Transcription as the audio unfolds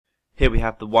Here we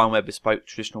have the Wineware Bespoke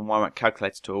traditional wine rack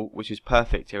calculator tool, which is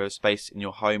perfect if you have a space in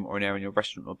your home or an area in your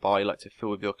restaurant or bar you like to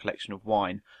fill with your collection of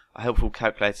wine. A helpful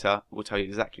calculator will tell you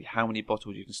exactly how many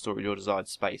bottles you can store in your desired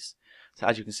space. So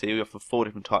as you can see, we offer 4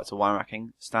 different types of wine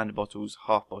racking: standard bottles,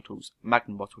 half bottles,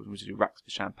 magnum bottles, and we do racks for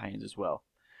champagnes as well.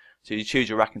 So you choose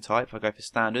your racking type. If I go for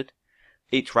standard,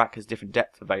 each rack has different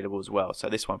depth available as well. So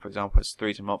this one, for example, has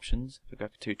 3 different options. If I go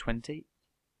for 220,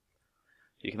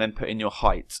 you can then put in your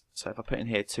height. So if I put in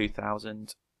here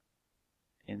 2000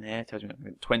 in there, it tells me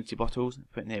 20 bottles.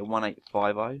 Put in here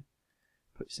 1850,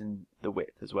 puts in the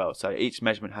width as well. So each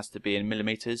measurement has to be in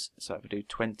millimeters. So if I do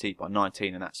 20 by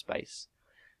 19 in that space,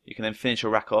 you can then finish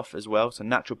your rack off as well. So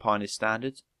natural pine is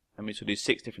standard, and we will do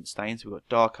 6 different stains. We've got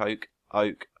dark oak,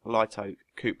 light oak,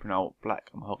 cuprinol,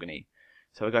 black, and mahogany.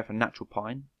 So we go for natural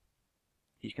pine.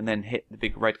 You can then hit the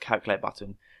big red calculate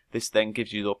button. This then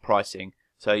gives you your pricing.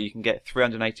 So you can get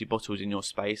 380 bottles in your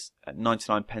space at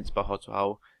 99 pence per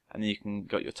bottle, and then you can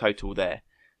get your total there.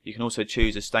 You can also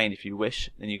choose a stain if you wish.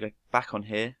 Then you go back on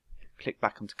here, click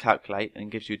back onto calculate, and it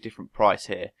gives you a different price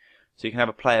here. So you can have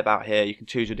a play about here. You can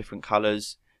choose your different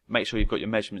colours. Make sure you've got your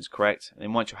measurements correct, and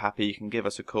then once you're happy, you can give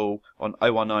us a call on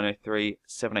 01903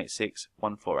 786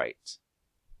 148.